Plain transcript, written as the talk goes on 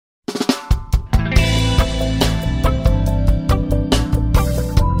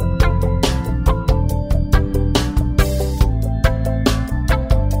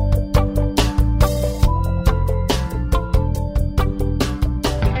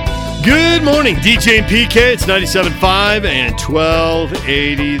Good morning, DJ and PK. It's 97.5 and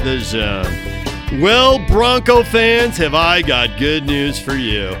 1280 The Zone. Well, Bronco fans, have I got good news for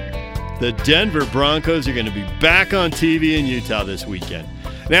you. The Denver Broncos are going to be back on TV in Utah this weekend.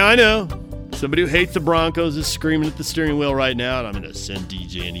 Now, I know somebody who hates the Broncos is screaming at the steering wheel right now, and I'm going to send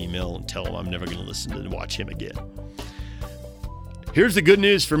DJ an email and tell him I'm never going to listen to and watch him again. Here's the good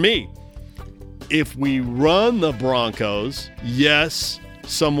news for me. If we run the Broncos, yes,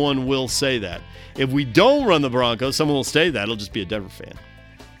 someone will say that. If we don't run the Broncos, someone will say that. It'll just be a Denver fan.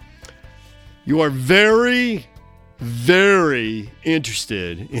 You are very, very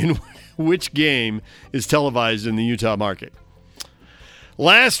interested in which game is televised in the Utah market.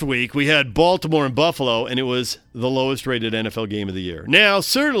 Last week, we had Baltimore and Buffalo, and it was the lowest rated NFL game of the year. Now,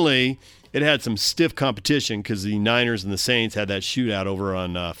 certainly, it had some stiff competition because the Niners and the Saints had that shootout over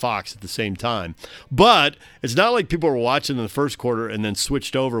on Fox at the same time. But it's not like people were watching in the first quarter and then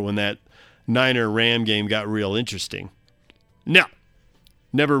switched over when that Niner-Ram game got real interesting. No.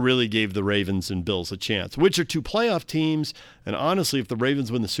 Never really gave the Ravens and Bills a chance, which are two playoff teams. And honestly, if the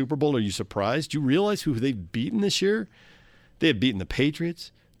Ravens win the Super Bowl, are you surprised? Do you realize who they've beaten this year? They have beaten the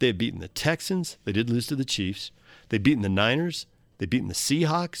Patriots. They have beaten the Texans. They did lose to the Chiefs. They've beaten the Niners. They've beaten the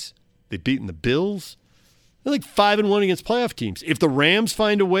Seahawks. They've beaten the Bills. They're like 5-1 against playoff teams. If the Rams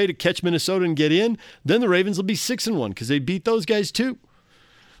find a way to catch Minnesota and get in, then the Ravens will be 6-1 because they beat those guys too.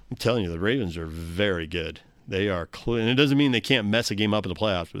 I'm telling you, the Ravens are very good. They are and it doesn't mean they can't mess a game up in the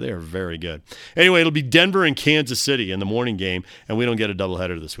playoffs, but they are very good. Anyway, it'll be Denver and Kansas City in the morning game, and we don't get a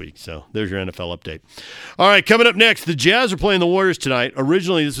doubleheader this week. So there's your NFL update. All right, coming up next, the Jazz are playing the Warriors tonight.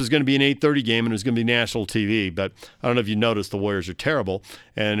 Originally, this was going to be an 8:30 game, and it was going to be national TV, but I don't know if you noticed, the Warriors are terrible,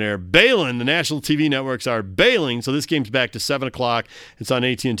 and they're bailing. The national TV networks are bailing, so this game's back to 7 o'clock. It's on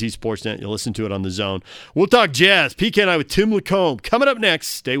AT&T Sportsnet. You'll listen to it on The Zone. We'll talk Jazz. PK and I with Tim Lacombe. Coming up next,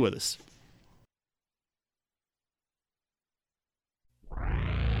 stay with us.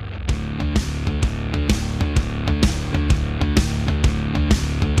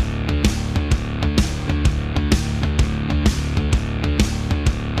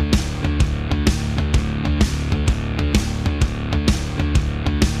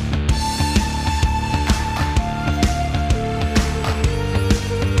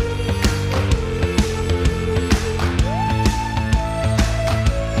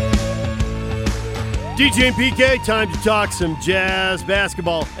 DJ and PK, time to talk some Jazz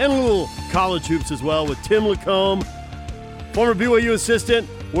basketball and a little college hoops as well with Tim Lacombe, former BYU assistant,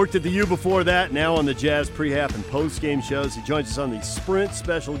 worked at the U before that, now on the Jazz pre-half and post-game shows. He joins us on the Sprint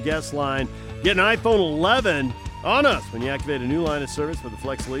special guest line. Get an iPhone 11 on us when you activate a new line of service with a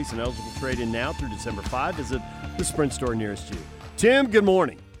flex lease and eligible trade-in now through December 5. Visit the Sprint store nearest you. Tim, good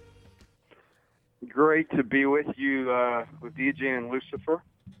morning. Great to be with you with DJ and Lucifer.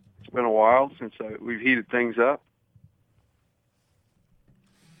 It's been a while since we've heated things up.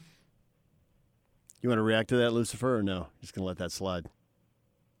 You want to react to that, Lucifer, or no? Just going to let that slide?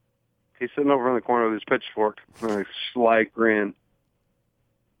 He's sitting over in the corner with his pitchfork, a sly grin.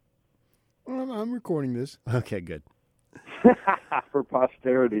 I'm recording this. Okay, good. For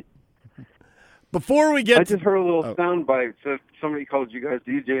posterity. Before we get I just heard a little sound bite. So somebody called you guys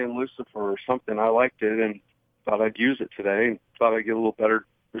DJ and Lucifer or something. I liked it and thought I'd use it today and thought I'd get a little better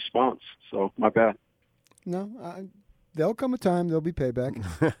response. So my bad. No, there'll come a time. There'll be payback.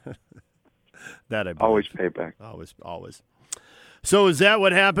 That I believe. Always payback. Always. So is that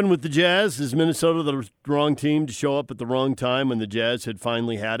what happened with the Jazz? Is Minnesota the wrong team to show up at the wrong time when the Jazz had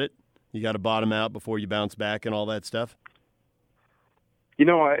finally had it? You got to bottom out before you bounce back and all that stuff? You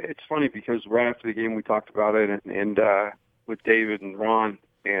know, it's funny because right after the game we talked about it and with David and Ron.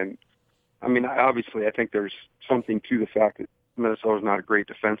 And, I mean, obviously I think there's something to the fact that Minnesota's not a great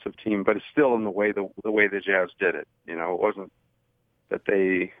defensive team, but it's still in the way the Jazz did it. You know, it wasn't that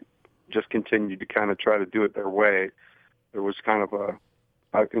they just continued to kind of try to do it their way. There was kind of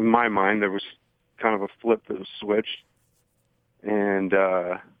in my mind, there was kind of a flip that was switched, and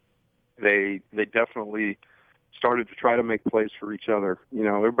they definitely started to try to make plays for each other. You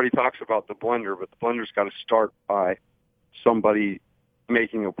know, everybody talks about the blender, but the blender's got to start by somebody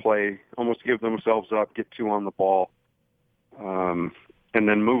making a play, almost give themselves up, get two on the ball. And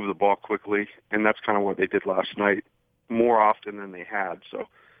then move the ball quickly, and that's kind of what they did last night, more often than they had. So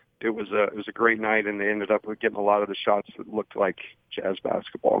it was a great night, and they ended up with getting a lot of the shots that looked like Jazz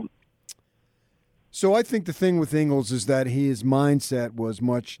basketball. So I think the thing with Ingles is that his mindset was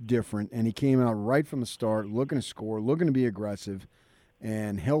much different, and he came out right from the start looking to score, looking to be aggressive,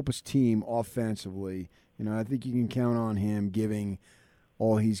 and help his team offensively. You know, I think you can count on him giving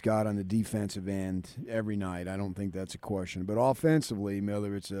all he's got on the defensive end every night. I don't think that's a question. But offensively,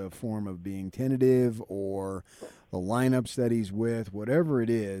 whether it's a form of being tentative or the lineups that he's with, whatever it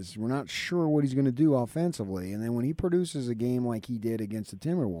is, we're not sure what he's going to do offensively. And then when he produces a game like he did against the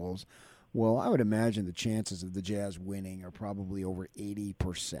Timberwolves, well, I would imagine the chances of the Jazz winning are probably over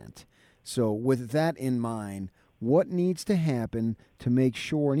 80%. So with that in mind, what needs to happen to make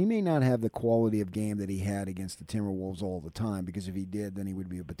sure, and he may not have the quality of game that he had against the Timberwolves all the time, because if he did, then he would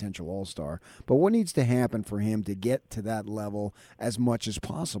be a potential all-star. But what needs to happen for him to get to that level as much as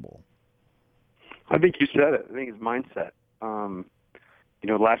possible? I think you said it. I think his mindset.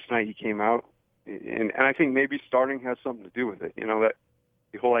 Last night he came out, and I think maybe starting has something to do with it. That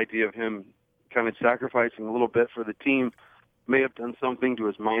the whole idea of him kind of sacrificing a little bit for the team may have done something to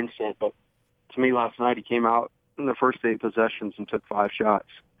his mindset. But to me, last night he came out in the first 8 possessions and took 5 shots.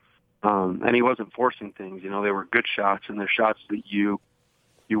 And he wasn't forcing things. They were good shots, and they're shots that you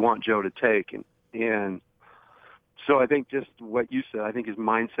want Joe to take. And so I think just what you said, I think his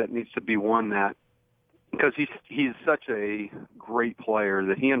mindset needs to be one that, because he's such a great player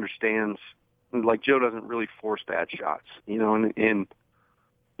that he understands, like Joe doesn't really force bad shots, and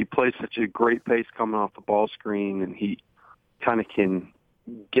he plays such a great pace coming off the ball screen, and he kind of can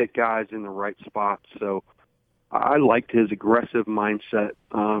get guys in the right spots. So I liked his aggressive mindset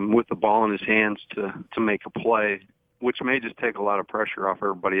with the ball in his hands to make a play, which may just take a lot of pressure off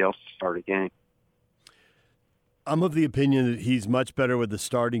everybody else to start a game. I'm of the opinion that he's much better with the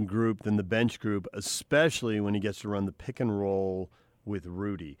starting group than the bench group, especially when he gets to run the pick and roll with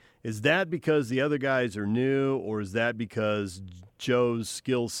Rudy. Is that because the other guys are new, or is that because Joe's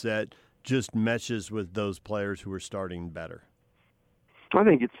skill set just meshes with those players who are starting better? I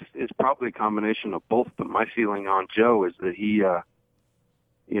think it's probably a combination of both, but my feeling on Joe is that he, the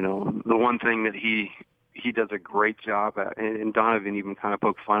one thing that he does a great job at, and Donovan even kind of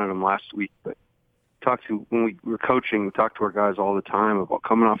poked fun at him last week, but when we were coaching, we talked to our guys all the time about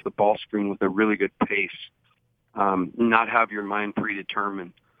coming off the ball screen with a really good pace, not have your mind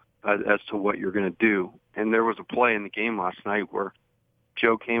predetermined as to what you're going to do. And there was a play in the game last night where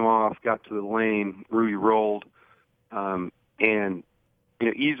Joe came off, got to the lane, Rudy rolled, and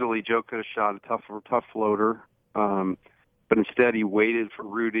easily Joe could have shot a tough floater, but instead he waited for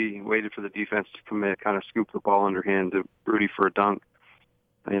Rudy, waited for the defense to commit, kind of scooped the ball underhand to Rudy for a dunk.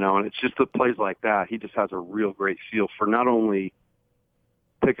 And it's just the plays like that. He just has a real great feel for not only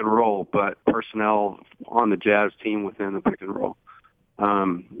pick and roll, but personnel on the Jazz team within the pick and roll.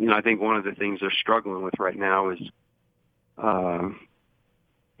 I think one of the things they're struggling with right now is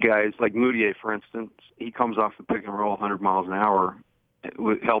guys like Moutier, for instance. He comes off the pick and roll 100 miles an hour,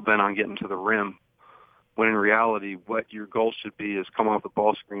 hell-bent on getting to the rim, when in reality what your goal should be is come off the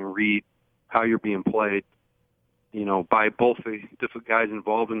ball screen, read how you're being played, by both the different guys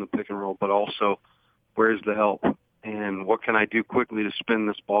involved in the pick and roll, but also where's the help and what can I do quickly to spin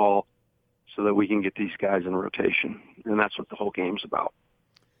this ball so that we can get these guys in rotation. And that's what the whole game's about.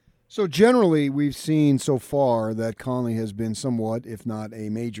 So generally, we've seen so far that Conley has been somewhat, if not a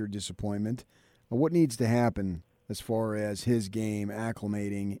major disappointment. What needs to happen as far as his game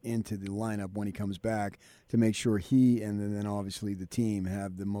acclimating into the lineup when he comes back to make sure he and then obviously the team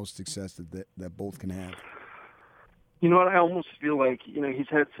have the most success that both can have? You know what? I almost feel like, he's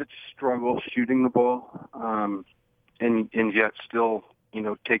had such struggle shooting the ball, and yet still,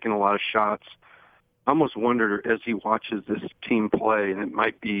 taking a lot of shots. I almost wondered as he watches this team play, and it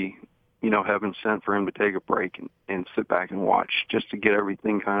might be, heaven sent for him to take a break and sit back and watch just to get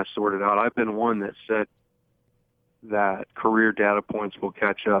everything kind of sorted out. I've been one that said that career data points will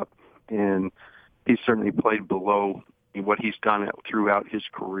catch up, and he's certainly played below what he's done throughout his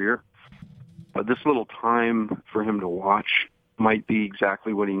career. But this little time for him to watch might be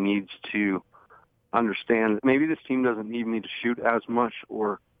exactly what he needs to understand that maybe this team doesn't need me to shoot as much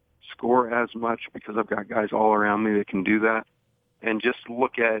or score as much because I've got guys all around me that can do that. And just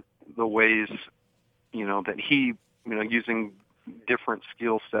look at the ways, that he, using different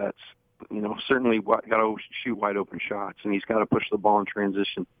skill sets, certainly got to shoot wide open shots, and he's got to push the ball in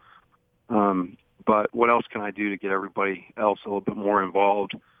transition. But what else can I do to get everybody else a little bit more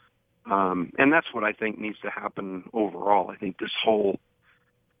involved? And that's what I think needs to happen overall. I think this whole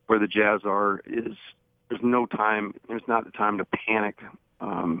where the Jazz are is there's no time. There's not the time to panic.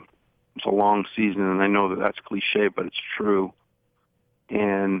 It's a long season, and I know that that's cliche, but it's true.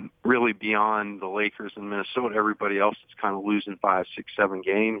 And really beyond the Lakers and Minnesota, everybody else is kind of losing 5, 6, 7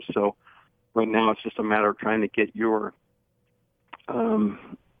 games. So right now it's just a matter of trying to get your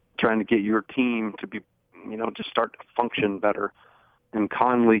team to be, to start to function better. And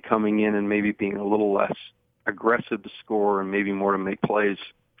Conley coming in and maybe being a little less aggressive to score and maybe more to make plays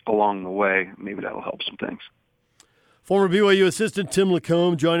along the way. Maybe that'll help some things. Former BYU assistant Tim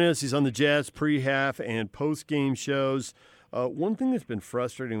Lacombe joining us. He's on the Jazz pre-half and post-game shows. One thing that's been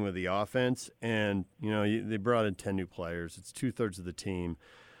frustrating with the offense, and they brought in 10 new players. It's 2/3 of the team.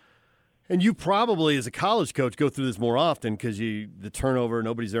 And you probably, as a college coach, go through this more often because the turnover,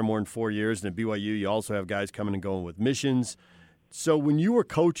 nobody's there more than 4 years. And at BYU, you also have guys coming and going with missions. So when you were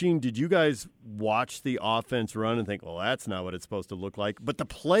coaching, did you guys watch the offense run and think, well, that's not what it's supposed to look like? But the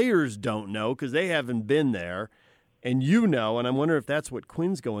players don't know because they haven't been there. And and I'm wondering if that's what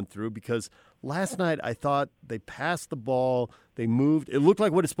Quinn's going through, because last night I thought they passed the ball, they moved. It looked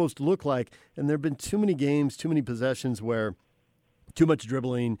like what it's supposed to look like, and there have been too many games, too many possessions where too much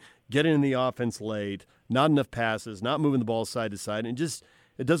dribbling, getting in the offense late, not enough passes, not moving the ball side to side, and just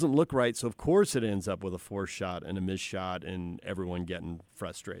it doesn't look right. So, of course, it ends up with a forced shot and a missed shot and everyone getting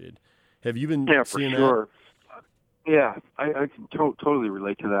frustrated. Have you been seeing that? Yeah, I can totally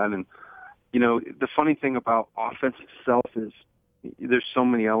relate to that. And, the funny thing about offense itself is there's so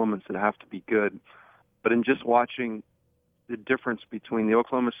many elements that have to be good. But in just watching the difference between the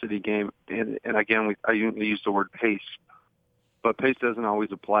Oklahoma City game, and again, I use the word pace, but pace doesn't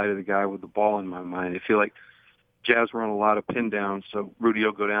always apply to the guy with the ball in my mind. I feel like Jazz run a lot of pin downs, so Rudy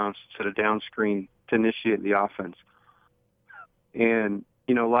will go down instead of down screen to initiate the offense. And,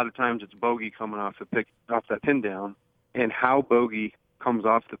 a lot of times it's Bogey coming off that pin down, and how Bogey comes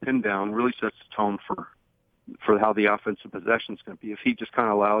off the pin down really sets the tone for how the offensive possession is going to be. If he just kind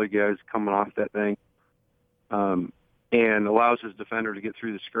of allows guys coming off that thing and allows his defender to get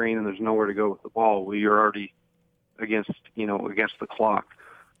through the screen and there's nowhere to go with the ball, well, you're already against the clock.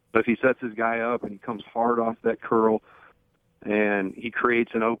 But if he sets his guy up and he comes hard off that curl and he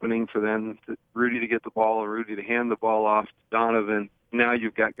creates an opening for Rudy to get the ball or Rudy to hand the ball off to Donovan, now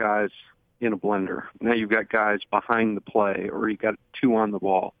you've got guys in a blender. Now you've got guys behind the play, or you've got two on the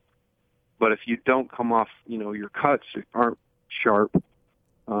ball. But if you don't come off, your cuts aren't sharp,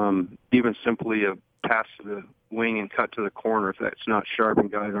 even simply a pass to the wing and cut to the corner, if that's not sharp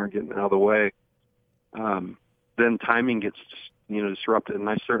and guys aren't getting out of the way, then timing gets disrupted. And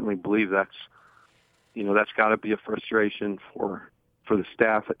I certainly believe that's got to be a frustration for the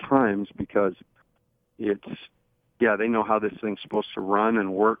staff at times, because they know how this thing's supposed to run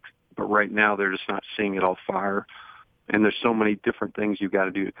and work, but right now they're just not seeing it all fire. And there's so many different things you've got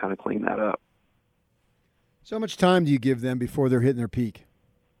to do to kind of clean that up. So much time do you give them before they're hitting their peak?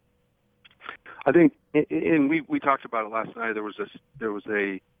 I think, and we talked about it last night. There was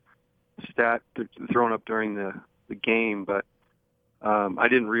a stat thrown up during the game, but I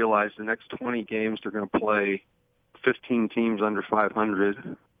didn't realize the next 20 games they're going to play 15 teams under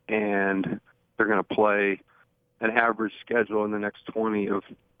 500, and they're going to play an average schedule in the next 20 of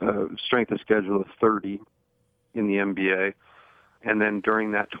strength of schedule of 30 in the NBA. And then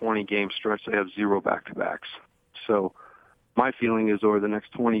during that 20-game stretch, they have 0 back-to-backs. So my feeling is over the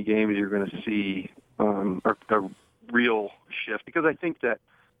next 20 games, you're going to see a real shift, because I think that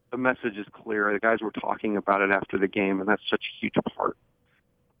the message is clear. The guys were talking about it after the game, and that's such a huge part.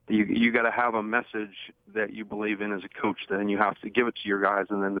 You got to have a message that you believe in as a coach, then you have to give it to your guys,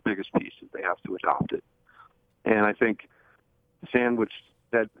 and then the biggest piece is they have to adopt it. And I think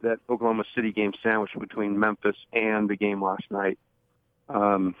that Oklahoma City game sandwich between Memphis and the game last night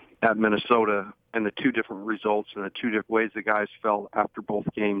at Minnesota, and the two different results and the two different ways the guys felt after both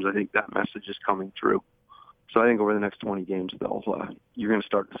games, I think that message is coming through. So I think over the next 20 games, you're going to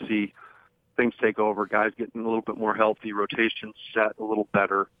start to see things take over, guys getting a little bit more healthy, rotations set a little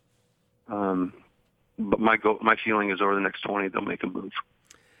better. But my feeling is over the next 20, they'll make a move.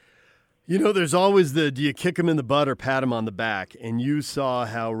 There's always do you kick him in the butt or pat him on the back? And you saw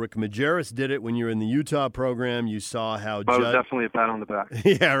how Rick Majerus did it when you were in the Utah program. You saw how was definitely a pat on the back.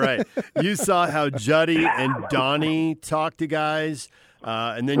 Yeah, right. You saw how Juddy and Donnie talked to guys.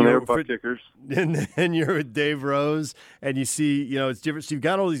 And then you're butt kickers. And then you're with Dave Rose, and you see, it's different. So you've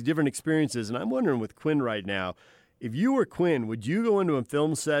got all these different experiences. And I'm wondering with Quinn right now, if you were Quinn, would you go into a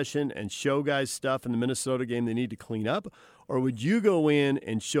film session and show guys stuff in the Minnesota game they need to clean up? Or would you go in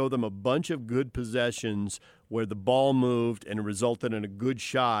and show them a bunch of good possessions where the ball moved and it resulted in a good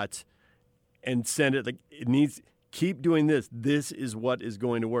shot and send it keep doing this. This is what is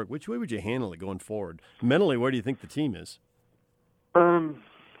going to work. Which way would you handle it going forward? Mentally, where do you think the team is?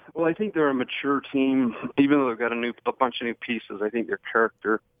 Well, I think they're a mature team. Even though they've got a bunch of new pieces, I think their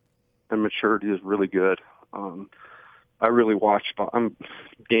character and maturity is really good. I really watch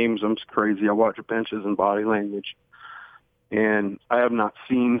games. I'm crazy. I watch benches and body language. And I have not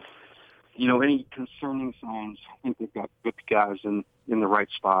seen, any concerning signs. I think they've got good guys in the right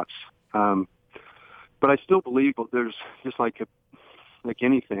spots. but I still believe there's just like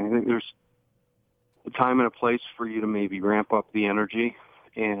anything. I think there's a time and a place for you to maybe ramp up the energy,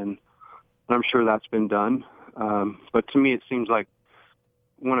 and I'm sure that's been done. But to me, it seems like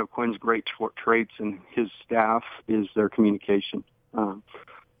one of Quinn's great traits and his staff is their communication.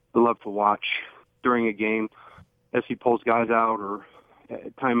 They love to watch during a game as he pulls guys out or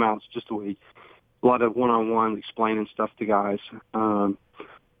at timeouts, just the way a lot of one-on-one explaining stuff to guys.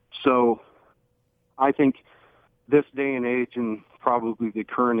 So I think this day and age and probably the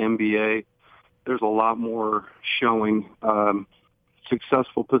current NBA, there's a lot more showing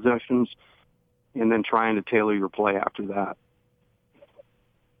successful possessions and then trying to tailor your play after that.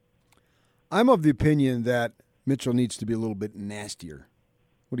 I'm of the opinion that Mitchell needs to be a little bit nastier.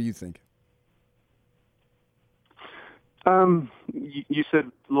 What do you think? You said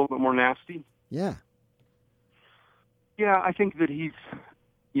a little bit more nasty? Yeah. Yeah, I think that he's,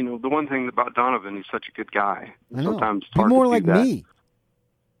 the one thing about Donovan, he's such a good guy. I know. Sometimes it's Be hard more to do like that. me.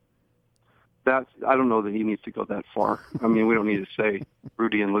 I don't know that he needs to go that far. I mean, we don't need to say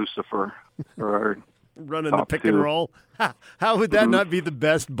Rudy and Lucifer or running the pick and roll. How would that not be the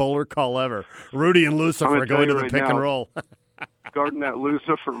best bowler call ever? Rudy and Lucifer going to the pick and roll. Guarding that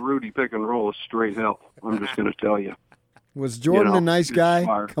Lucifer Rudy pick and roll is straight hell. I'm just going to tell you. Was Jordan a nice guy?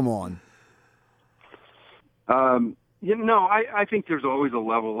 Fire. Come on. I think there's always a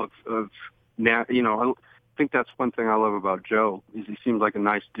level of I think that's one thing I love about Joe is he seems like a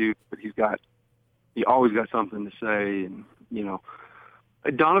nice dude, but he always got something to say, and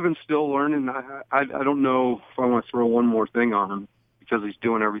Donovan's still learning. I don't know if I want to throw one more thing on him because he's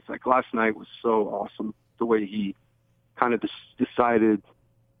doing everything. Like last night was so awesome the way he kind of decided.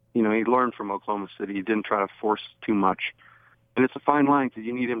 He learned from Oklahoma City. He didn't try to force too much, and it's a fine line because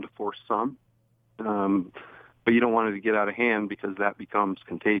you need him to force some, but you don't want it to get out of hand because that becomes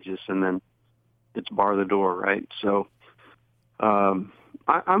contagious, and then it's bar the door, right? So I'm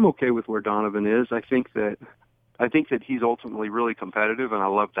okay with where Donovan is. I think that he's ultimately really competitive, and I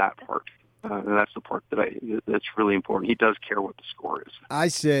love that part. And that's the part that's really important. He does care what the score is. I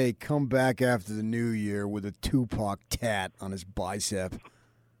say come back after the new year with a Tupac tat on his bicep.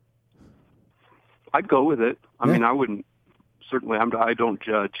 I'd go with it. I mean, I wouldn't. Certainly, I don't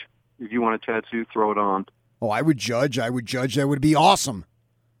judge. If you want a tattoo, throw it on. Oh, I would judge. That would be awesome.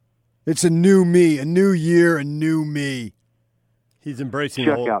 It's a new me, a new year, a new me. He's embracing.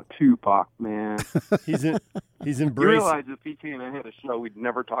 Check out Tupac, man. He's embracing. You realize if PK and I had a show, we'd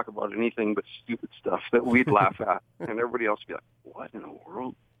never talk about anything but stupid stuff that we'd laugh at, and everybody else would be like, "What in the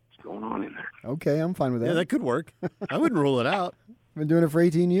world is going on in there?" Okay, I'm fine with that. Yeah, that could work. I wouldn't rule it out. I've been doing it for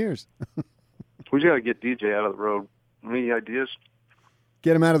 18 years. We just got to get DJ out of the road. Any ideas?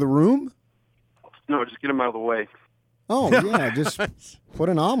 Get him out of the room? No, just get him out of the way. Oh, yeah, just put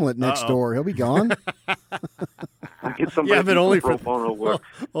an omelet next door. He'll be gone. Get somebody but only for pro bono work.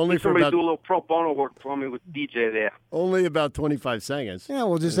 Only for somebody about, do a little pro bono work for me with DJ there. only about 25 seconds. Yeah,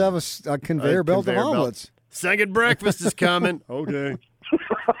 we'll just have a conveyor belt of omelets. Second breakfast is coming. Okay.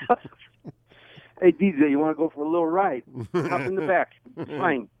 Hey, DJ, you want to go for a little ride? Hop in the back.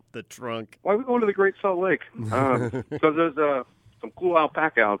 Fine. The trunk. Why are we going to the Great Salt Lake? Because there's some cool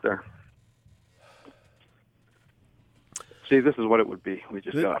alpaca out there. See, this is what it would be. We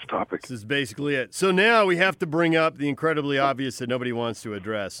just got off topic. This is basically it. So now we have to bring up the incredibly obvious that nobody wants to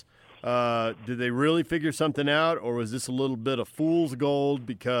address. Did they really figure something out, or was this a little bit of fool's gold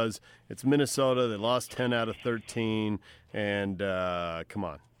because it's Minnesota? They lost 10 out of 13, and come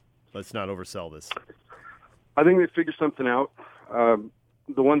on. Let's not oversell this. I think they figured something out.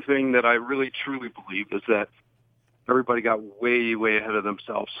 The one thing that I really, truly believe is that everybody got way, way ahead of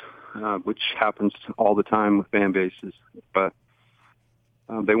themselves, which happens all the time with fan bases. But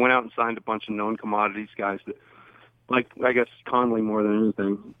they went out and signed a bunch of known commodities, guys that, like, I guess Conley more than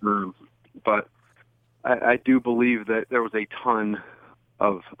anything. But I do believe that there was a ton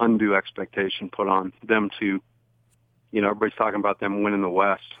of undue expectation put on them to, everybody's talking about them winning the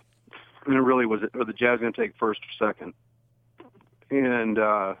West. And it really was, are the Jazz going to take first or second? And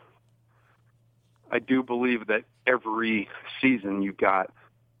I do believe that every season you've got,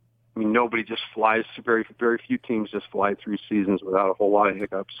 nobody just flies, very, very few teams just fly through seasons without a whole lot of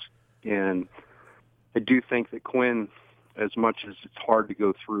hiccups. And I do think that Quinn, as much as it's hard to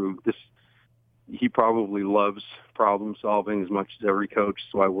go through this, he probably loves problem solving as much as every coach.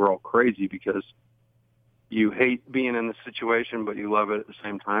 That's why we're all crazy, because you hate being in the situation, but you love it at the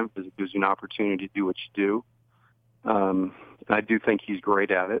same time because it gives you an opportunity to do what you do. And I do think he's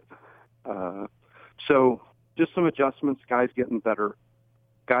great at it. So just some adjustments, guys getting better,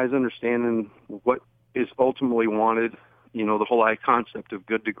 guys understanding what is ultimately wanted, the whole concept of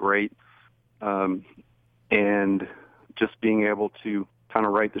good to great. and just being able to kind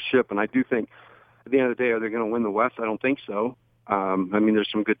of right the ship. And I do think at the end of the day, are they going to win the West? I don't think so. I mean,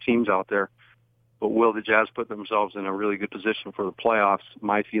 there's some good teams out there, but will the Jazz put themselves in a really good position for the playoffs?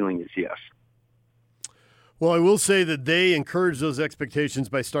 My feeling is yes. Well, I will say that they encouraged those expectations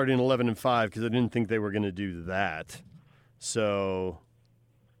by starting 11-5 because I didn't think they were going to do that. So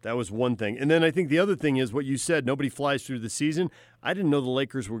that was one thing. And then I think the other thing is what you said, nobody flies through the season. I didn't know the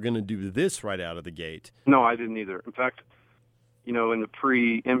Lakers were going to do this right out of the gate. No, I didn't either. In fact, in the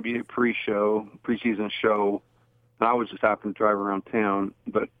NBA preseason show, and I was just happening to drive around town,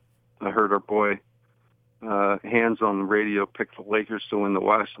 but I heard our boy Hands on the radio picked the Lakers to win the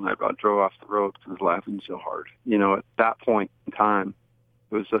West, and I about drove off the road because I was laughing so hard. At that point in time,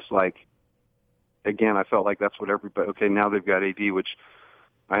 it was just like, again, I felt like that's what everybody, okay, now they've got AD, which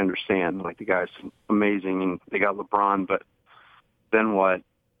I understand. Like, the guy's amazing, and they got LeBron, but then what?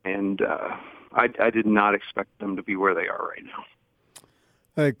 And I did not expect them to be where they are right now.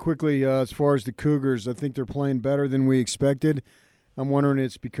 Hey, quickly, as far as the Cougars, I think they're playing better than we expected. I'm wondering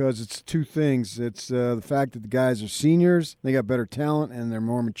it's because it's two things. It's the fact that the guys are seniors, they got better talent, and they're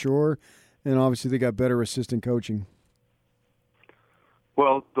more mature, and obviously they got better assistant coaching.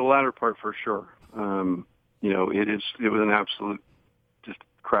 Well, the latter part for sure. It was an absolute just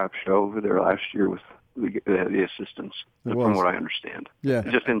crap show over there last year with the assistants, from what I understand. Yeah.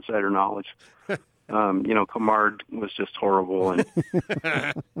 Just insider knowledge. Kamard was just horrible, and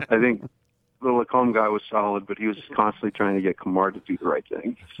I think the Lacombe guy was solid, but he was just constantly trying to get Kamard to do the right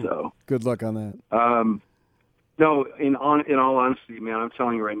thing. So good luck on that. No, in all honesty, man, I'm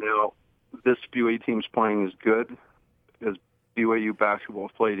telling you right now, this BYU team's playing as good as BYU basketball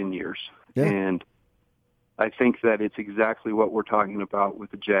played in years. Yeah. And I think that it's exactly what we're talking about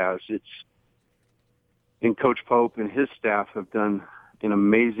with the Jazz. And Coach Pope and his staff have done an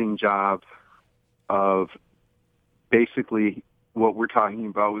amazing job of basically what we're talking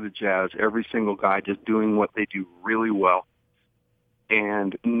about with the Jazz, every single guy just doing what they do really well.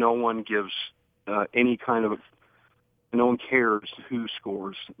 And no one gives no one cares who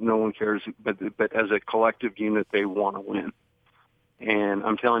scores. No one cares, but as a collective unit, they want to win. And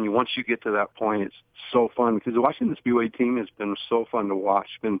I'm telling you, once you get to that point, it's so fun because watching this BYU team has been so fun to watch.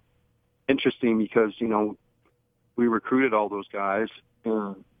 It's been interesting because, we recruited all those guys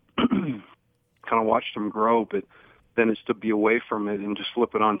and kind of watched them grow, but then it's to be away from it and just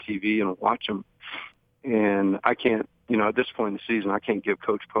flip it on TV and watch them. And I can't, at this point in the season, I can't give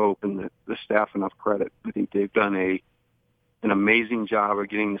Coach Pope and the staff enough credit. I think they've done an amazing job of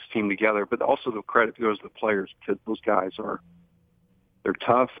getting this team together, but also the credit goes to the players because those guys they're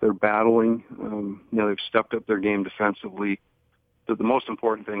tough, they're battling, they've stepped up their game defensively. But the most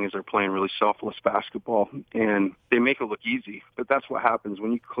important thing is they're playing really selfless basketball, and they make it look easy. But that's what happens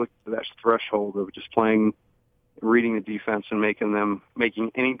when you click to that threshold of just playing, reading the defense, and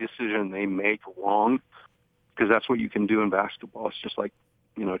making any decision they make wrong, because that's what you can do in basketball. It's just like,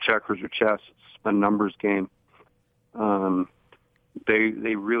 checkers or chess. It's a numbers game.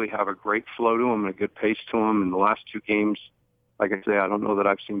 They really have a great flow to them and a good pace to them. In the last two games, like I say, I don't know that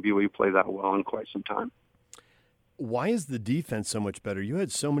I've seen BYU play that well in quite some time. Why is the defense so much better? You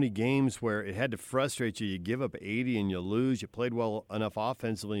had so many games where it had to frustrate you. You give up 80 and you lose. You played well enough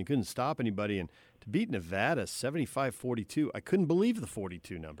offensively and you couldn't stop anybody. And to beat Nevada 75-42, I couldn't believe the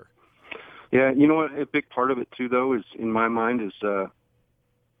 42 number. Yeah, you know what? A big part of it, too, though, is in my mind is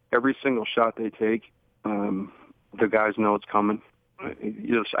every single shot they take, the guys know it's coming. I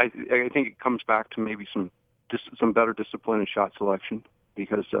think it comes back to maybe some better discipline and shot selection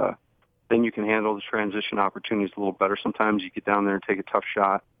because then you can handle the transition opportunities a little better. Sometimes you get down there and take a tough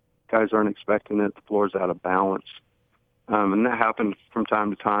shot. Guys aren't expecting it. The floor's out of balance. And that happens from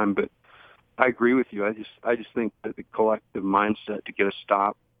time to time. But I agree with you. I just think that the collective mindset to get a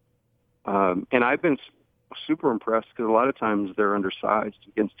stop. And I've been super impressed because a lot of times they're undersized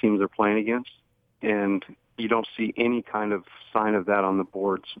against teams they're playing against. And you don't see any kind of sign of that on the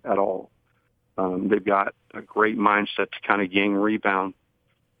boards at all. They've got a great mindset to kind of gang rebound.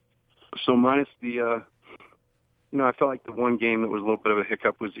 So minus the, I felt like the one game that was a little bit of a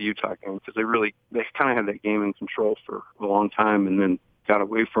hiccup was the Utah game because they kind of had that game in control for a long time and then got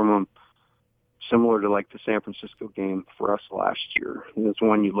away from them, similar to like the San Francisco game for us last year. And it's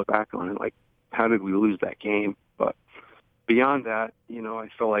one you look back on and like, how did we lose that game? But beyond that, I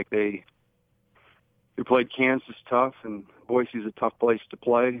feel like they played Kansas tough, and Boise's a tough place to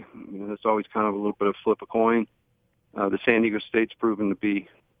play. It's always kind of a little bit of flip a coin. The San Diego State's proven to be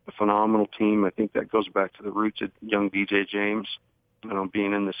a phenomenal team. I think that goes back to the roots of young DJ James,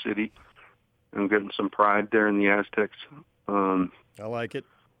 being in the city and getting some pride there in the Aztecs. I like it.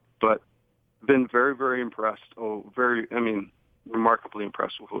 But been very, very impressed. Remarkably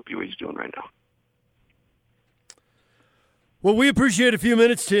impressed with what BYU's doing right now. Well, we appreciate a few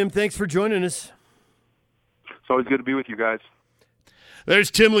minutes, Tim. Thanks for joining us. It's always good to be with you guys.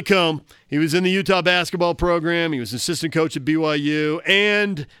 There's Tim LaComb. He was in the Utah basketball program. He was assistant coach at BYU,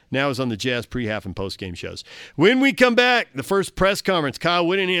 and now is on the Jazz pre-half and post-game shows. When we come back, the first press conference, Kyle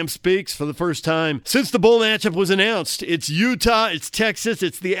Whittingham speaks for the first time since the bowl matchup was announced. It's Utah, it's Texas,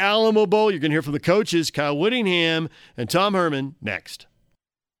 it's the Alamo Bowl. You're going to hear from the coaches, Kyle Whittingham and Tom Herman, next.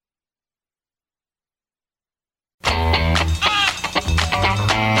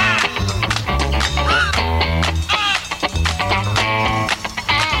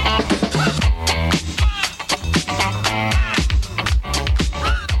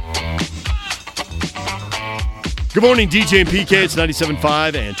 Good morning, DJ and PK. It's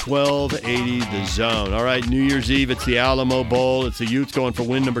 97.5 and 1280 The Zone. All right, New Year's Eve, it's the Alamo Bowl. It's the Utes going for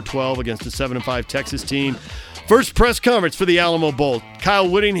win number 12 against the 7-5 Texas team. First press conference for the Alamo Bowl. Kyle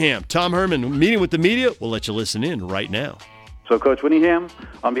Whittingham, Tom Herman, meeting with the media. We'll let you listen in right now. So, Coach Whittingham,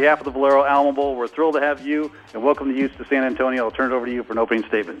 on behalf of the Valero Alamo Bowl, we're thrilled to have you, and welcome the Utes to San Antonio. I'll turn it over to you for an opening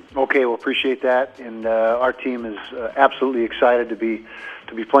statement. Okay, well, appreciate that, and our team is absolutely excited to be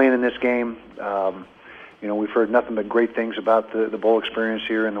playing in this game. We've heard nothing but great things about the bowl experience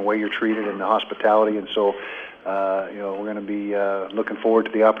here and the way you're treated and the hospitality, and so we're going to be looking forward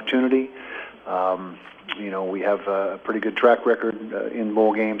to the opportunity. We have a pretty good track record in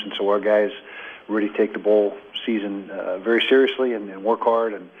bowl games, and so our guys really take the bowl season very seriously and work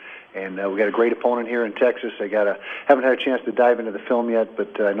hard. And we got a great opponent here in Texas. Haven't had a chance to dive into the film yet,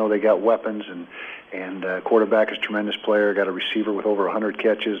 but I know they got weapons, and quarterback is a tremendous player. Got a receiver with over 100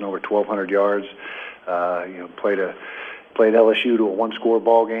 catches and over 1,200 yards. Played LSU to a one-score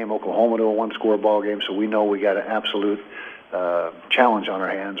ball game, Oklahoma to a one-score ball game. So we know we got an absolute challenge on our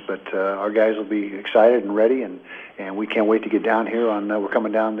hands. But our guys will be excited and ready, and we can't wait to get down here. We're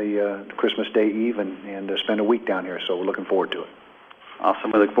coming down the Christmas Day Eve and spend a week down here. So we're looking forward to it.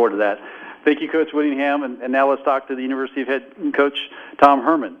 Awesome. We look forward to that. Thank you, Coach Whittingham. And now let's talk to the University of head coach Tom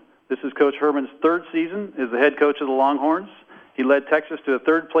Herman. This is Coach Herman's third season as the head coach of the Longhorns. He led Texas to a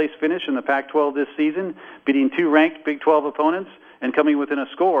third-place finish in the Pac-12 this season, beating two ranked Big 12 opponents and coming within a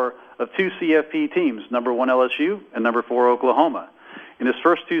score of two CFP teams, number 1 LSU and number 4 Oklahoma. In his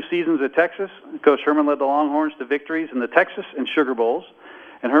first two seasons at Texas, Coach Herman led the Longhorns to victories in the Texas and Sugar Bowls,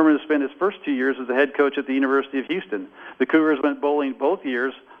 and Herman has spent his first 2 years as the head coach at the University of Houston. The Cougars went bowling both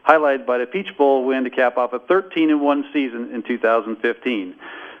years, highlighted by the Peach Bowl win to cap off a 13-1 season in 2015.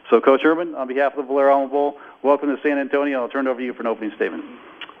 So, Coach Herman, on behalf of the Valero Alamo Bowl, welcome to San Antonio. I'll turn it over to you for an opening statement.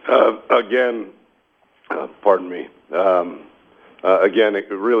 Pardon me. Again,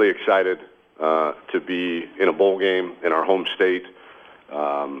 really excited to be in a bowl game in our home state.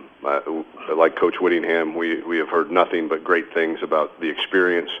 Like Coach Whittingham, we have heard nothing but great things about the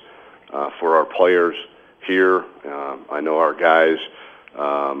experience for our players here. I know our guys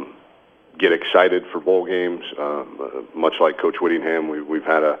get excited for bowl games, much like Coach Whittingham. We've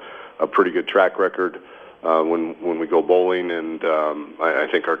had a pretty good track record when we go bowling, and I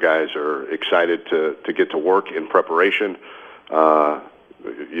think our guys are excited to get to work in preparation.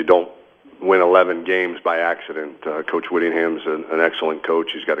 You don't win 11 games by accident. Coach Whittingham's an excellent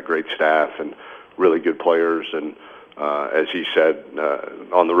coach. He's got a great staff and really good players, and as he said,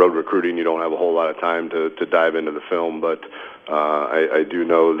 on the road recruiting, you don't have a whole lot of time to dive into the film, but I do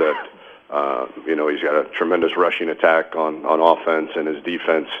know that he's got a tremendous rushing attack on offense, and his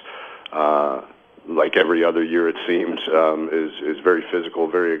defense, like every other year it seems, is very physical,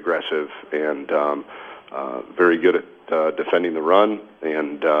 very aggressive, and very good at defending the run,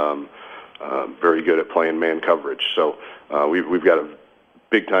 and very good at playing man coverage. So we've got a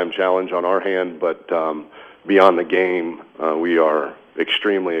big-time challenge on our hand, but beyond the game, we are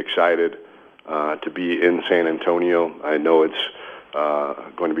extremely excited to be in San Antonio. I know it's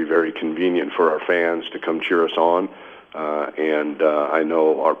going to be very convenient for our fans to come cheer us on, and I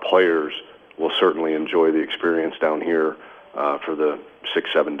know our players will certainly enjoy the experience down here for the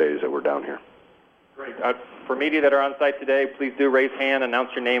 6-7 days that we're down here. Great. For media that are on site today, please do raise hand,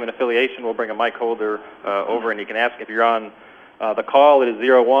 announce your name and affiliation. We'll bring a mic holder over, and you can ask. If you're on the call, it is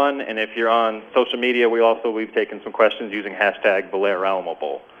 01, and if you're on social media, we've taken some questions using hashtag Valero Alamo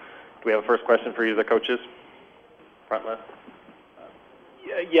Bowl. Do we have a first question for you, the coaches? Front left.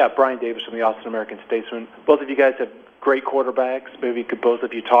 Yeah, Brian Davis from the Austin American-Statesman. Both of you guys have great quarterbacks. Maybe could both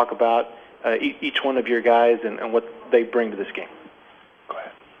of you talk about each one of your guys and what they bring to this game? Go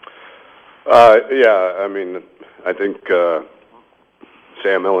ahead. I think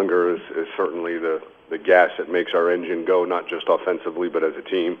Sam Ehlinger is certainly the gas that makes our engine go, not just offensively but as a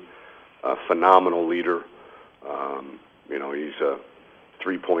team. a phenomenal leader. He's a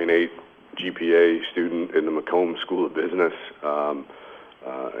 3.8 GPA student in the Macomb School of Business,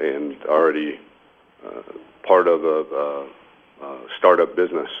 and already part of a startup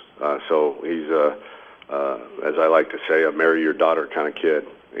business. So he's, as I like to say, a marry your daughter kind of kid.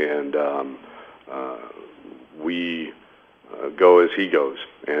 And we go as he goes.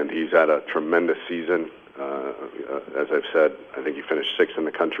 And he's had a tremendous season. As I've said, I think he finished 6th in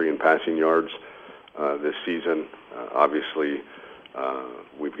the country in passing yards this season. Obviously,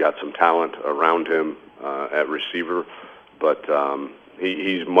 we've got some talent around him at receiver, but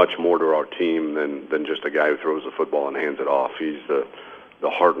he's much more to our team than just a guy who throws the football and hands it off. He's the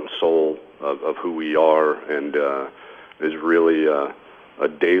heart and soul of who we are, and is really a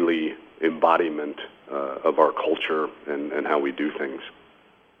daily embodiment of our culture and how we do things.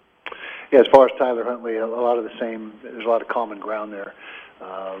 Yeah, as far as Tyler Huntley, a lot of the same. There's a lot of common ground there.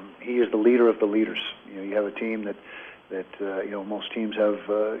 He is the leader of the leaders. You have a team that most teams have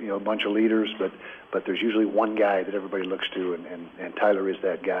a bunch of leaders, but there's usually one guy that everybody looks to, and Tyler is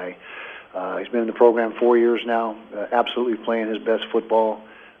that guy. He's been in the program 4 years now, absolutely playing his best football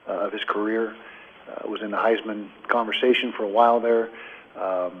of his career. Was in the Heisman conversation for a while there.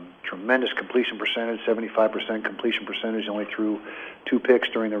 Tremendous completion percentage, 75% completion percentage. Only threw 2 picks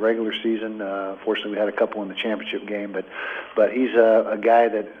during the regular season. Fortunately, we had a couple in the championship game, but he's a guy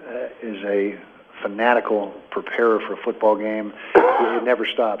that is a fanatical preparer for a football game. It never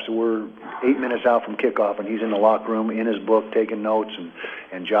stops. We're 8 minutes out from kickoff, and he's in the locker room in his book taking notes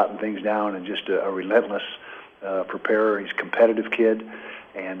and jotting things down, and just a relentless preparer. He's a competitive kid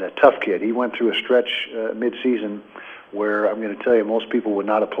and a tough kid. He went through a stretch mid-season where I'm going to tell you most people would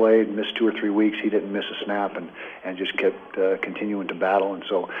not have played, missed 2 or 3 weeks. He didn't miss a snap and just kept continuing to battle. And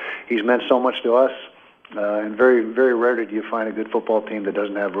so he's meant so much to us. And very, very rarely do you find a good football team that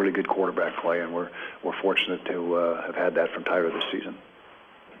doesn't have really good quarterback play, and we're fortunate to have had that from Tyler this season.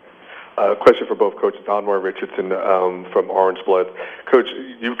 Question for both Coach Donmar Richardson from Orange Blood. Coach,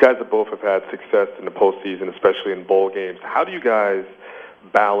 you guys both have had success in the postseason, especially in bowl games. How do you guys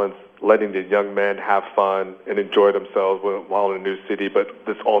balance letting the young men have fun and enjoy themselves while in a new city, but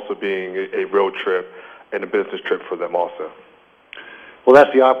this also being a road trip and a business trip for them also? Well,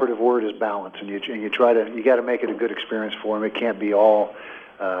 that's the operative word, is balance, and you got to make it a good experience for them. It can't be all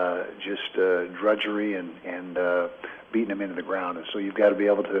just drudgery and beating them into the ground. And so you've got to be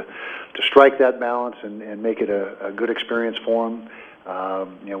able to strike that balance and make it a good experience for them.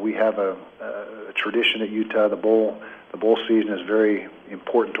 We have a tradition at Utah. The bowl season is very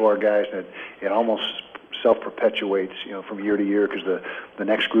important to our guys, and it almost self-perpetuates, from year to year, because the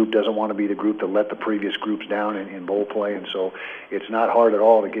next group doesn't want to be the group that let the previous groups down in bowl play, and so it's not hard at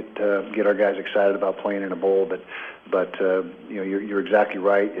all to get our guys excited about playing in a bowl. But you're exactly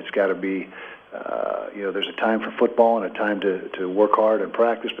right. It's got to be, there's a time for football and a time to work hard and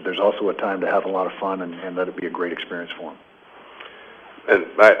practice, but there's also a time to have a lot of fun and let it be a great experience for them. And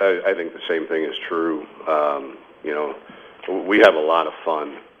I think the same thing is true. We have a lot of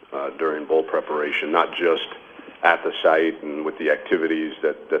fun during bowl preparation, not just at the site and with the activities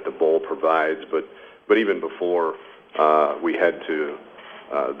that the bowl provides, but even before we head to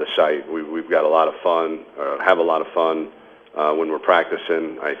the site. We've got a lot of fun, have a lot of fun when we're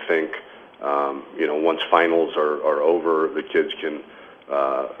practicing. I think, once finals are over, the kids can,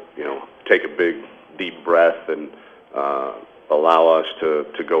 take a big, deep breath and allow us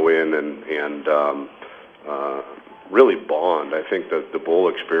to go in and really bond. I think that the bowl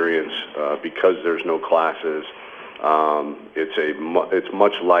experience, because there's no classes, it's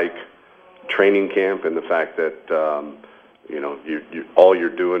much like training camp in the fact that all you're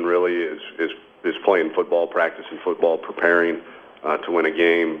doing really is playing football, practicing football, preparing to win a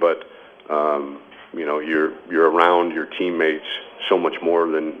game. But you're around your teammates so much more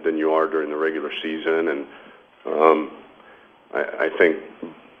than you are during the regular season, and I think,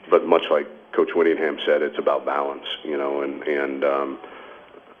 but much like Coach Whittingham said, it's about balance, and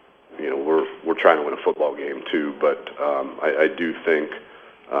we're trying to win a football game too. But I do think,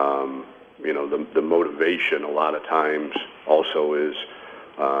 the motivation a lot of times also is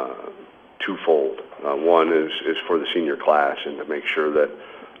twofold. One is for the senior class and to make sure that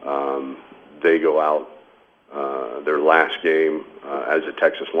they go out their last game as a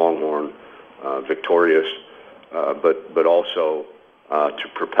Texas Longhorn victorious, but also to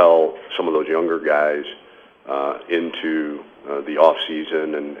propel some of those younger guys into the off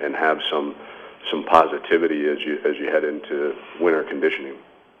season and have some positivity as you head into winter conditioning.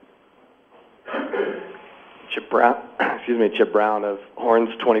 Chip Brown of Horns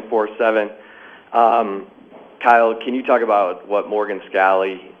 24/7. Kyle, can you talk about what Morgan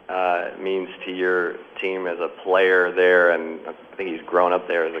Scalley means to your team as a player there, and I think he's grown up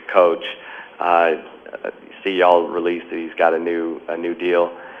there as a coach. See y'all released that he's got a new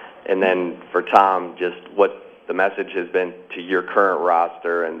deal. And then for Tom, just what the message has been to your current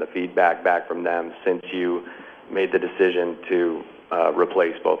roster and the feedback back from them since you made the decision to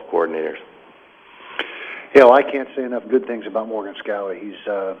replace both coordinators. Yeah, well, I can't say enough good things about Morgan Scalley. He's,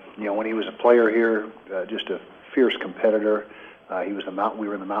 when he was a player here, just a fierce competitor. We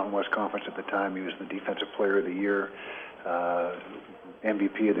were in the Mountain West Conference at the time. He was the Defensive Player of the Year,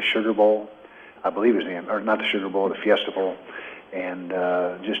 MVP of the Sugar Bowl. I believe it was not the Sugar Bowl, the Fiesta Bowl. And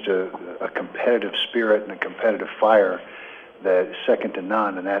just a competitive spirit and a competitive fire that is second to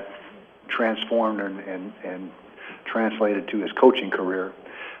none. And that transformed and translated to his coaching career.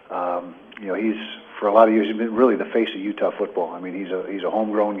 He's, for a lot of years, he's been really the face of Utah football. I mean, he's a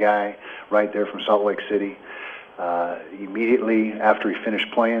homegrown guy right there from Salt Lake City. Immediately after he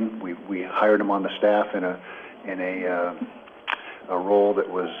finished playing, we hired him on the staff in a role that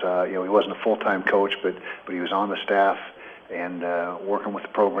was, he wasn't a full-time coach, but he was on the staff and working with the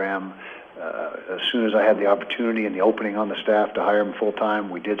program. As soon as I had the opportunity and the opening on the staff to hire him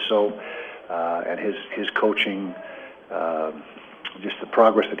full-time, we did so. And his coaching, just the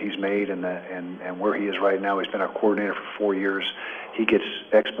progress that he's made and where he is right now. He's been our coordinator for 4 years. He gets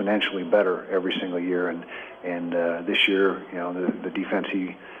exponentially better every single year. And this year, the defense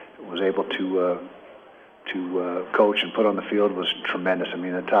he was able to coach and put on the field was tremendous. I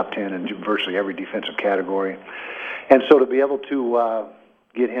mean, the top 10 in virtually every defensive category. And so to be able to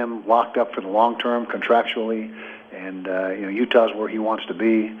get him locked up for the long term contractually, and Utah's where he wants to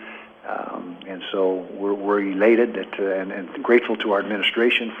be. And so we're elated and grateful to our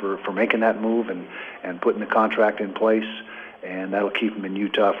administration for making that move and putting the contract in place, and that'll keep him in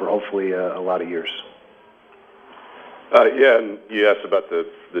Utah for hopefully a lot of years. And you asked about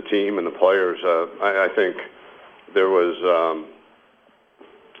the team and the players. I think there was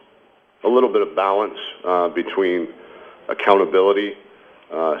a little bit of balance between accountability,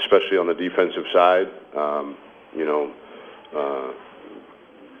 especially on the defensive side.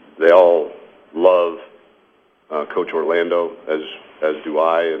 They all love Coach Orlando, as do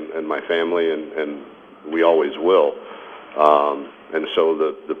I and my family, and we always will. And so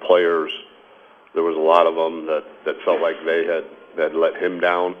the players, there was a lot of them that felt like they had let him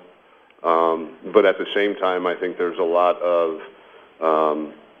down. But at the same time, I think there's a lot of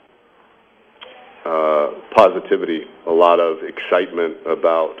positivity, a lot of excitement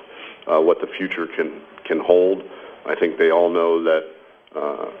about what the future can hold. I think they all know that,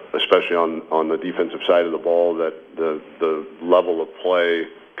 especially on the defensive side of the ball, that the level of play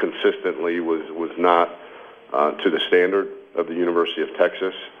consistently was not to the standard of the University of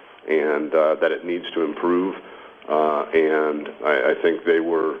Texas, and that it needs to improve. And I think they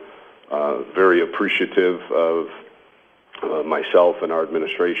were very appreciative of myself and our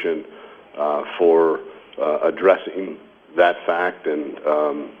administration for addressing that fact and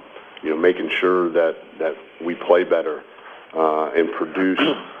making sure that we play better and produce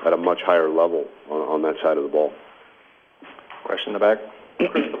at a much higher level on that side of the ball. Question in the back.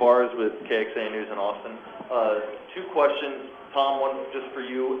 Chris Tavares with KXA News in Austin. Two questions. Tom, one just for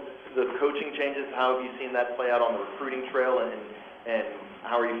you. The coaching changes, how have you seen that play out on the recruiting trail, and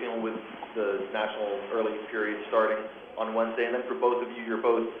how are you feeling with the national early period starting on Wednesday? And then for both of you, you're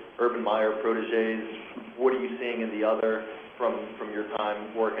both Urban Meyer proteges. What are you seeing in the other from your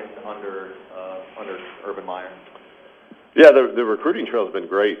time working under Urban Meyer? Yeah, the recruiting trail has been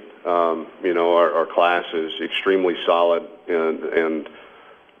great. Our class is extremely solid, and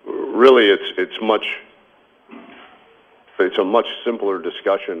really it's a much simpler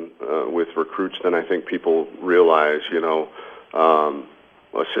discussion with recruits than I think people realize.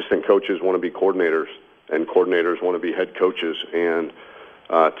 Assistant coaches want to be coordinators, and coordinators want to be head coaches, and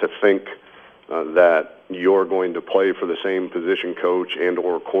to think that you're going to play for the same position coach and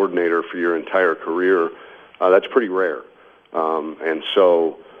or coordinator for your entire career, that's pretty rare. And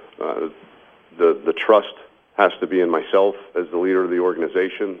so the trust has to be in myself as the leader of the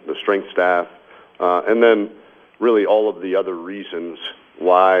organization, the strength staff, and then really all of the other reasons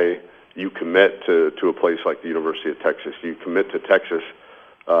why you commit to a place like the University of Texas. You commit to Texas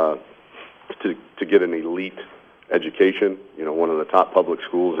to get an elite education, one of the top public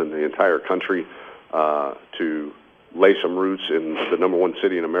schools in the entire country, to lay some roots in the number one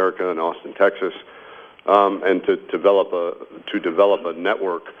city in America, in Austin, Texas, and to develop a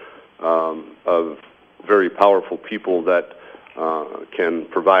network of very powerful people that can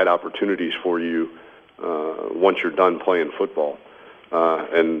provide opportunities for you once you're done playing football.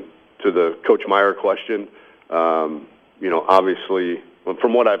 And to the Coach Meyer question, obviously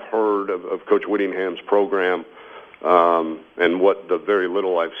from what I've heard of Coach Whittingham's program and what the very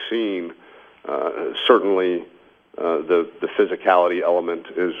little I've seen, certainly the physicality element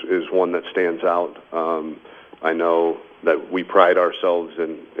is one that stands out. I know that we pride ourselves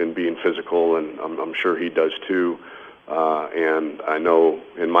in being physical, and I'm sure he does too. And I know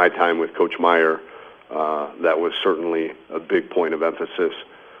in my time with Coach Meyer, that was certainly a big point of emphasis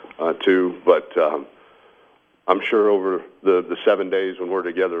too. But I'm sure over the 7 days when we're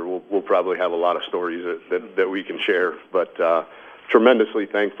together, we'll probably have a lot of stories that we can share. But tremendously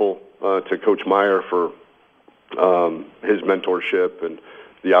thankful to Coach Meyer for his mentorship and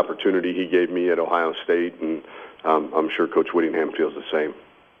the opportunity he gave me at Ohio State, and I'm sure Coach Whittingham feels the same.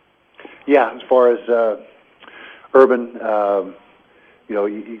 Yeah, as far as Urban,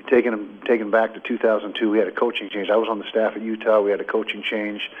 taking him back to 2002, we had a coaching change. I was on the staff at Utah. We had a coaching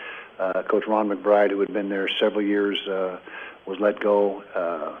change. Coach Ron McBride, who had been there several years, was let go.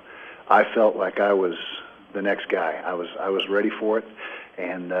 I felt like I was the next guy. I was ready for it.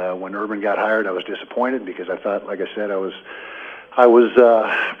 And when Urban got hired, I was disappointed because I thought, like I said, I was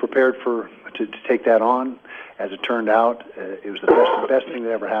prepared to take that on. As it turned out, it was the best thing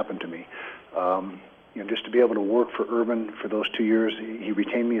that ever happened to me. Just to be able to work for Urban for those 2 years, he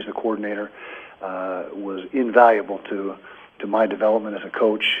retained me as the coordinator, was invaluable to my development as a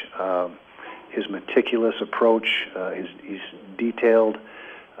coach. His meticulous approach, his detailed,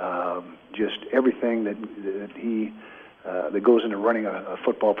 just everything that goes into running a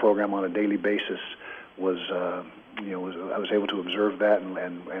football program on a daily basis was I was able to observe that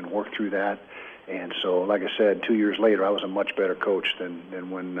and work through that. And so, like I said, 2 years later, I was a much better coach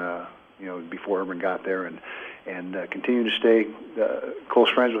than when before Urban got there, and continue to stay close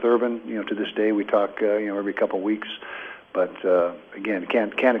friends with Urban. To this day, we talk every couple of weeks. But again,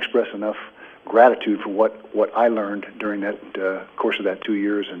 can't express enough gratitude for what I learned during that course of that 2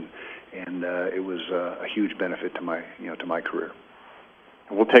 years, and it was a huge benefit to my career.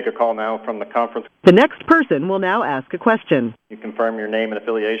 We'll take a call now from the conference. The next person will now ask a question. You confirm your name and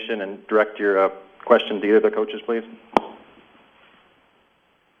affiliation and direct your question to either of the coaches, please.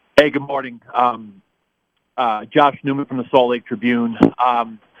 Hey, good morning. Josh Newman from the Salt Lake Tribune.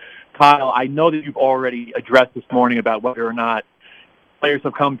 Kyle, I know that you've already addressed this morning about whether or not players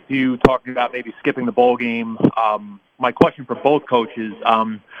have come to you talking about maybe skipping the bowl game. My question for both coaches,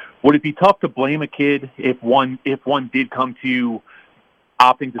 would it be tough to blame a kid if one did come to you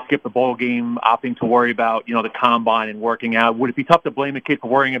opting to skip the bowl game, opting to worry about, the combine and working out? Would it be tough to blame a kid for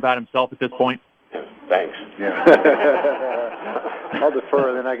worrying about himself at this point? Thanks. Yeah. I'll defer,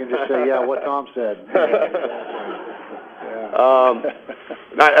 and then I can just say, what Tom said.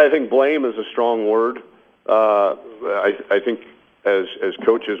 I think blame is a strong word. I think as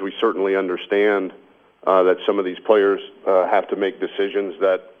coaches, we certainly understand that some of these players have to make decisions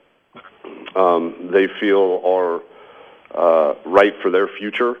that they feel are right for their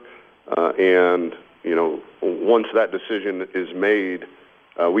future. And, once that decision is made,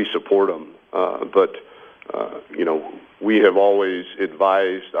 we support them. But we have always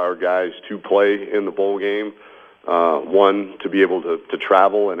advised our guys to play in the bowl game. One, to be able to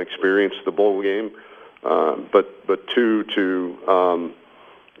travel and experience the bowl game, but two, to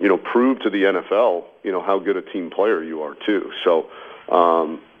prove to the NFL how good a team player you are too. So,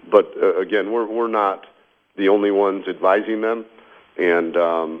 but again, we're not the only ones advising them, and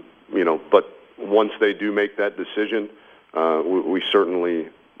but once they do make that decision, we certainly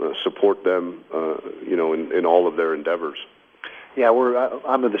support them, in all of their endeavors. Yeah,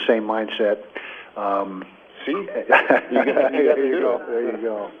 I'm of the same mindset. See, there you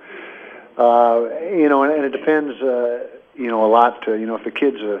go. And it depends, a lot. If the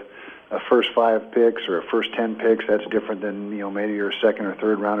kid's a first 5 picks or a first 10 picks, that's different than maybe you're a second or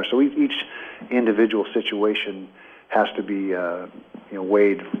third rounder. So each individual situation has to be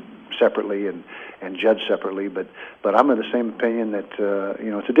weighed separately and judged separately. But I'm of the same opinion that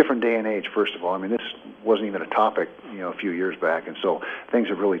it's a different day and age. First of all, I mean, this wasn't even a topic a few years back, and so things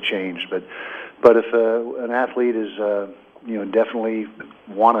have really changed. But if an athlete is definitely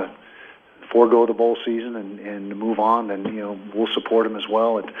want to forego the bowl season and move on, then we'll support them as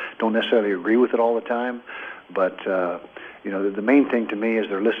well. Don't necessarily agree with it all the time, but the main thing to me is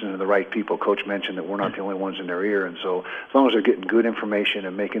they're listening to the right people. Coach mentioned that we're not the only ones in their ear, and so as long as they're getting good information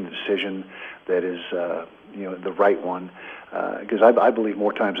and making the decision that is the right one, because I believe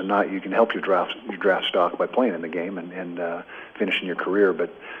more times than not you can help your draft stock by playing in the game and finishing your career, but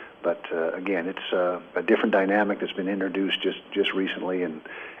again, it's a different dynamic that's been introduced just recently,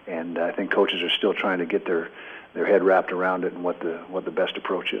 and I think coaches are still trying to get their head wrapped around it and what the best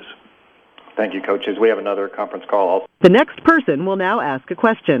approach is. Thank you, coaches. We have another conference call also. The next person will now ask a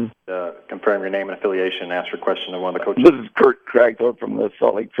question. Confirm your name and affiliation, ask your question to one of the coaches. This is Kurt Cragthorpe from the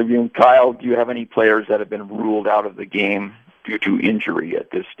Salt Lake Tribune. Kyle, do you have any players that have been ruled out of the game due to injury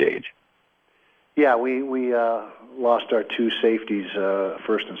at this stage? Yeah, we lost our two safeties,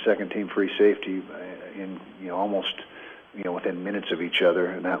 first and second team free safety, in almost within minutes of each other,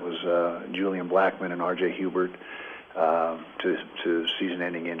 and that was Julian Blackman and R.J. Hubert to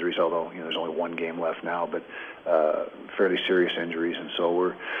season-ending injuries. Although there's only one game left now, but fairly serious injuries, and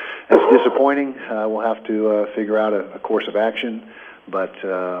so it's disappointing. We'll have to figure out a course of action. But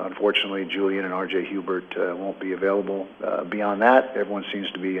unfortunately, Julian and R.J. Hubert won't be available. Beyond that, everyone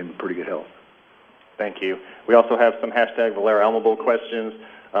seems to be in pretty good health. Thank you. We also have some #Valera Alma Bowl questions.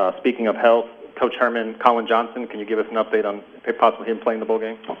 Speaking of health, Coach Herman, Colin Johnson, can you give us an update on possibly him playing the bowl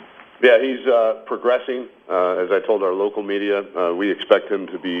game? Yeah, he's progressing. As I told our local media, we expect him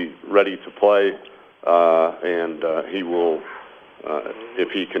to be ready to play, and he will, if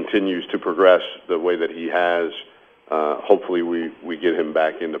he continues to progress the way that he has, hopefully we get him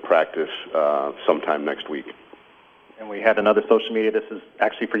back into practice sometime next week. And we had another social media. This is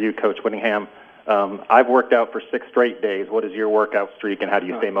actually for you, Coach Whittingham. I've worked out for 6 straight days. What is your workout streak, and how do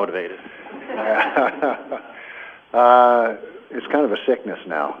you stay motivated? It's kind of a sickness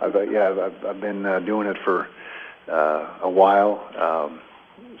now. I've been doing it for a while.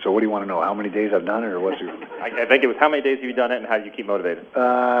 So what do you want to know? How many days I've done it, or what's your... I think it was how many days have you done it, and how do you keep motivated?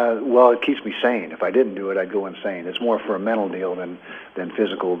 Well, it keeps me sane. If I didn't do it, I'd go insane. It's more for a mental deal than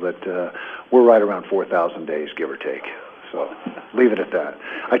physical, but we're right around 4,000 days, give or take. So leave it at that.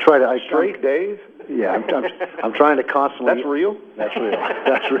 Straight days? Yeah, I'm trying to constantly... That's real? That's real.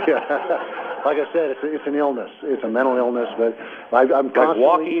 That's real. Like I said, it's an illness. It's a mental illness, but I'm constantly... Like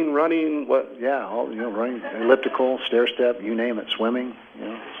walking, running, what? Yeah, running, elliptical, stair step, you name it, swimming,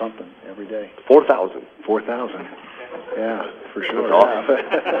 something every day. 4,000. 4,000. Yeah, for sure.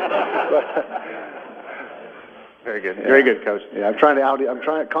 Very good. Yeah. Very good, Coach. Yeah, I'm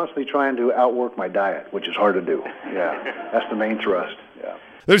constantly trying to outwork my diet, which is hard to do. Yeah, that's the main thrust. Yeah.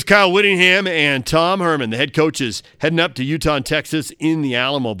 There's Kyle Whittingham and Tom Herman, the head coaches, heading up to Utah and Texas in the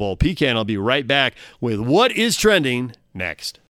Alamo Bowl. Pecan will be right back with what is trending next.